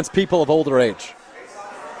discriminate against people of older age.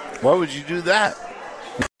 Why would you do that?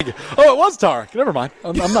 Oh, it was Tarek. Never mind.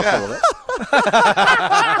 I'm not full of it.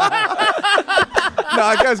 No,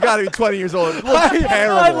 that guy's got to be 20 years old. It looks I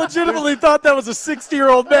terrible. legitimately thought that was a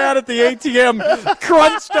 60-year-old man at the ATM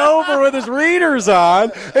crunched over with his readers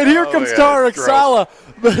on, and here comes Tarek gross. Saleh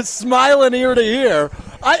smiling ear to ear.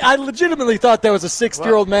 I legitimately thought that was a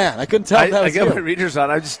 60-year-old man. I couldn't tell that I was got you. my readers on.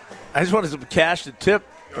 I just wanted some cash to tip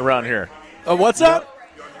around here. What's that?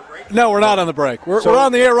 No, we're not on the break. We're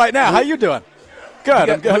on the air right now. How you doing? Good.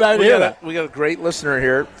 I'm good. I hear that. We got a great listener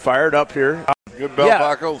here, fired up here. Good belt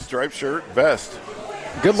buckle, striped shirt, vest.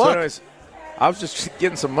 Good luck. So anyways, I was just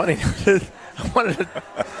getting some money. I wanted to,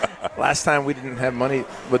 last time we didn't have money,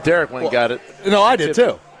 but Derek went and got it. No, I did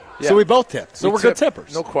too. Yeah. So we both tipped. So we're good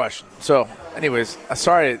tippers. No question. So, anyways,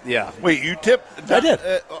 sorry. Yeah. Wait, you tipped? I did.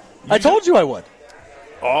 I told you I would.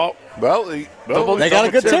 Oh, well, they got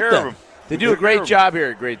a good tip then. They do a great job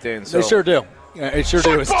here at Great Dane. So. They sure do. Yeah, they sure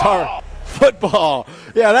do. It's football.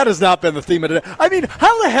 Yeah, that has not been the theme of today. I mean,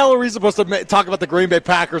 how the hell are we supposed to talk about the Green Bay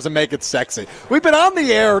Packers and make it sexy? We've been on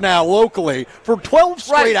the air now locally for 12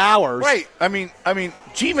 straight hours. Right. I mean,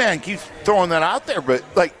 G-Man keeps throwing that out there, but,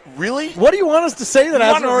 like, really? What do you want us to say that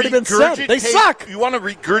hasn't already been said? They suck. You want to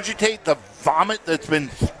regurgitate the vomit that's been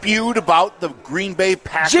spewed about the Green Bay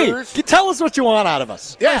Packers? Gee, tell us what you want out of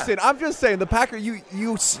us. Yeah. Listen, I'm just saying, the Packers,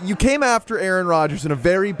 you came after Aaron Rodgers in a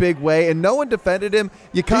very big way, and no one defended him.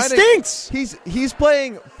 You kind of stinks. He's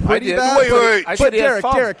playing pretty bad. Wait. But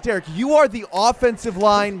Derek, you are the offensive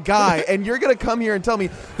line guy, and you're going to come here and tell me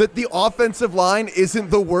that the offensive line isn't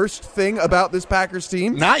the worst thing about this Packers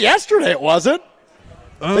team? Not yesterday, it wasn't.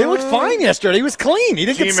 They looked fine yesterday. He was clean. He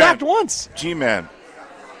didn't get sacked once. G-Man.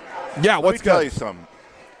 Yeah, Let me tell you something.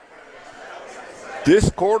 This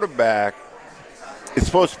quarterback is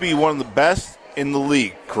supposed to be one of the best in the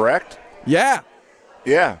league, correct? Yeah.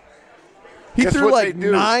 Yeah. He Guess threw what like they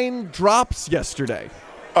do? 9 drops yesterday.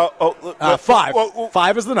 5.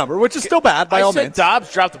 5 is the number, which is still bad by all means.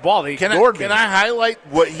 Dobbs dropped the ball. They ignored me. Can I highlight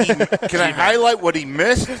what he? Can I highlight what he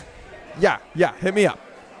missed? Yeah. Hit me up.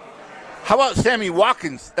 How about Sammy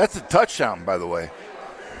Watkins? That's a touchdown, by the way.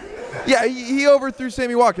 Yeah, he overthrew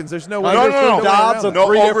Sammy Watkins. There's no way. No. Dobbs on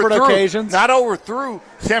 3 different occasions. Not overthrew.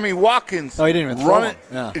 Sammy Watkins. Oh, he didn't even throw it.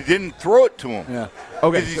 Yeah. He didn't throw it to him. Yeah.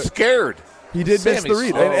 Okay. Because he's scared. He did miss the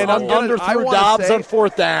read. And I'm underthrew Dobbs on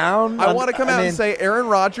 4th down. I want to come out and say Aaron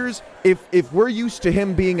Rodgers, if we're used to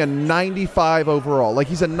him being a 95 overall, like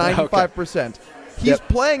he's a 95%, he's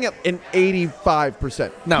playing at an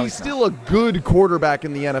 85%. No, he's still a good quarterback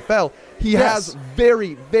in the NFL. He has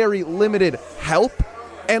very, very limited help.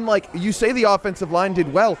 And, like, you say the offensive line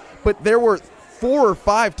did well, but there were 4 or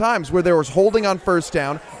 5 times where there was holding on first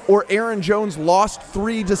down or Aaron Jones lost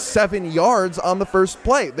 3 to 7 yards on the first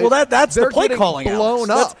play. That's the play calling. Blown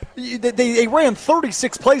up. They ran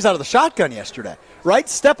 36 plays out of the shotgun yesterday, right?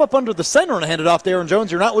 Step up under the center and hand it off to Aaron Jones.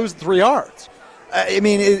 You're not losing 3 yards. I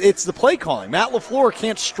mean, it's the play calling. Matt LaFleur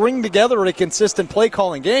can't string together a consistent play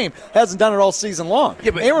calling game. Hasn't done it all season long.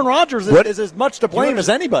 Yeah, but Aaron Rodgers is as much to blame as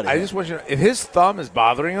anybody. I just want you to know, if his thumb is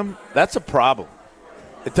bothering him, that's a problem.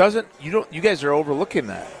 It doesn't. You guys are overlooking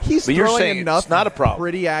that. He's but throwing you're saying enough it's not a problem.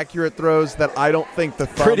 Pretty accurate throws that I don't think the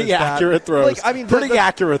thumb pretty is accurate bad. throws. Like, I mean, pretty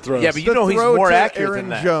accurate throws. Yeah, but you know he's more accurate Aaron than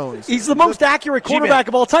that. Jones. He's the most accurate quarterback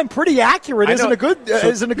of all time. Pretty accurate isn't a good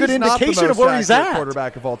indication of where he's at.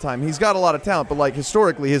 Quarterback of all time. He's got a lot of talent, but like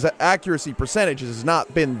historically, his accuracy percentage has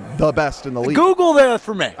not been the best in the league. Google that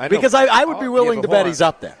for me because I would be willing to bet he's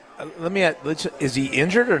up there. Let me. Is he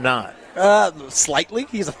injured or not? Slightly.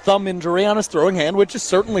 He has a thumb injury on his throwing hand, which is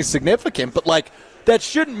certainly significant, but like that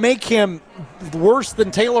shouldn't make him worse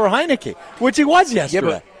than Taylor Heineke, which he was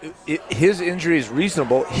yesterday. Yeah, but his injury is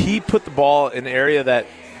reasonable. He put the ball in an area that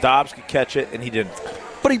Dobbs could catch it, and he didn't.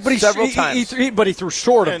 But he several times. But he threw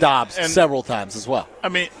short of Dobbs several times as well. I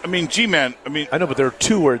mean, G-Man. I know, but there are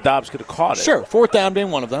 2 where Dobbs could have caught it. Sure, 4th down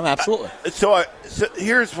being one of them. Absolutely. So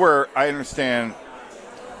here's where I understand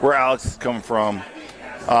where Alex is coming from.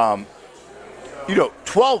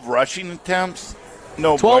 12 rushing attempts.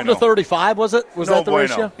 No 12 bueno. to 35 was it? Was that the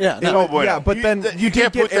ratio? Yeah, no bueno. Yeah, but then you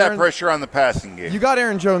can't put that pressure on the passing game. You got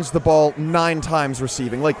Aaron Jones the ball 9 times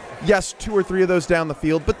receiving. Like, yes, 2 or 3 of those down the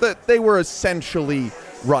field, but they were essentially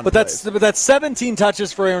run plays. But that's 17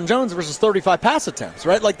 touches for Aaron Jones versus 35 pass attempts,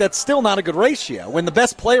 right? Like, that's still not a good ratio when the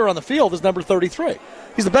best player on the field is number 33.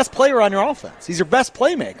 He's the best player on your offense. He's your best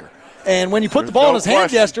playmaker. And when you put the ball in his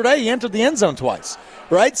hand yesterday, he entered the end zone twice,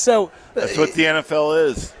 right? So that's what the NFL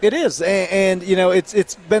is. It is, and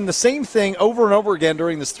it's been the same thing over and over again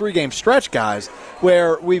during this 3-game stretch, guys,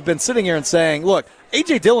 where we've been sitting here and saying, look,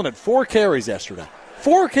 A.J. Dillon had 4 carries yesterday.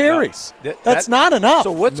 4 carries. That's not enough.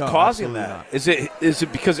 So what's causing that? Is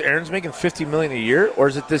it because Aaron's making $50 million a year, or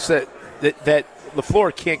is it this that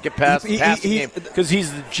LaFleur can't get past the passing game because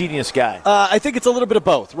he's the genius guy? I think it's a little bit of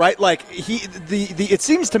both, right? Like it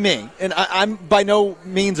seems to me, and I'm by no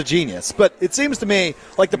means a genius, but it seems to me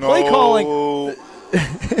like the play calling,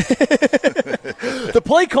 the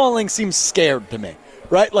play calling seems scared to me,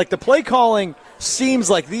 right? Like the play calling seems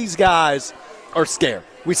like these guys are scared.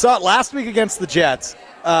 We saw it last week against the Jets.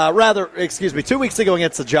 2 weeks ago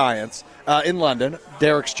against the Giants in London,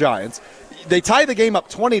 Derek's Giants. They tie the game up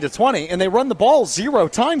 20-20, and they run the ball 0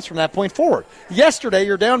 times from that point forward. Yesterday,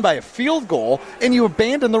 you're down by a field goal, and you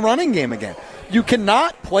abandon the running game again. You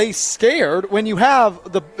cannot play scared when you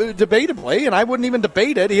have the debatably, and I wouldn't even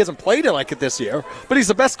debate it. He hasn't played it like it this year, but he's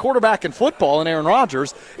the best quarterback in football in Aaron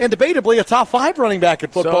Rodgers, and debatably a top 5 running back in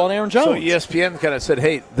football in Aaron Jones. So ESPN kind of said,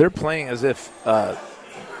 hey, they're playing as if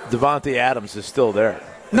Devontae Adams is still there.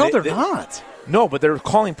 No, they're not. No, but they're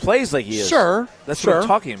calling plays like he is. Sure. That's what I'm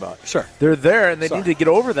talking about. Sure. They're there, and they need to get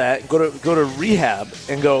over that and go to rehab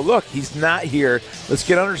and go, look, he's not here. Let's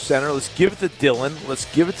get under center. Let's give it to Dillon. Let's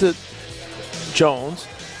give it to Jones,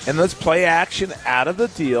 and let's play action out of the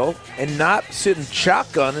deal and not sit in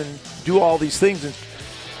shotgun and do all these things and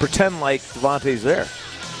pretend like Devontae's there.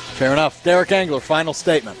 Fair enough. Derek Engler, final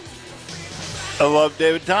statement. I love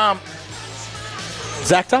David Tom.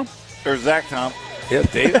 Zach Tom? Or Zach Tom. Yeah,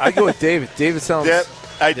 David. I go with David. David sounds. Yep.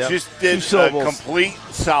 I just did a complete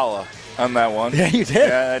Salah on that one. Yeah, you did.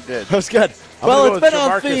 Yeah, I did. That was good. Well, it's been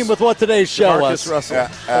on theme with what today's show was. Russell. All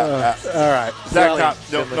right. Zach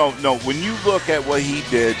Tom. No. When you look at what he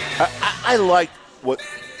did, I like what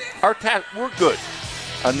our we're good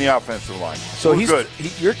on the offensive line. So he's good.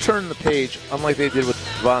 You're turning the page, unlike they did with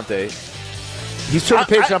Devontae. He's turning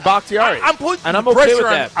the page on Bakhtiari. I'm putting and I'm okay with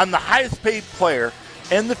that. On the highest paid player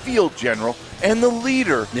and the field general and the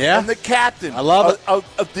leader and the captain. I love it.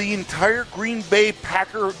 Of the entire Green Bay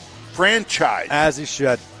Packer franchise. As he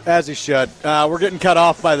should. We're getting cut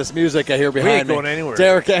off by this music I hear behind me. We ain't going anywhere.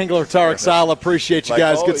 Derek Engler, Tarek Sala, appreciate you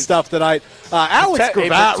guys. Always. Good stuff tonight. Alex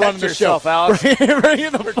Gravatt running the show. Alex.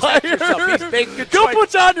 Bringing the fire. Go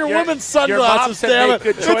put on your women's sunglasses, damn it.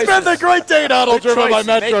 It's been the Great Dane Huddle driven by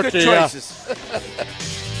Metro Kia.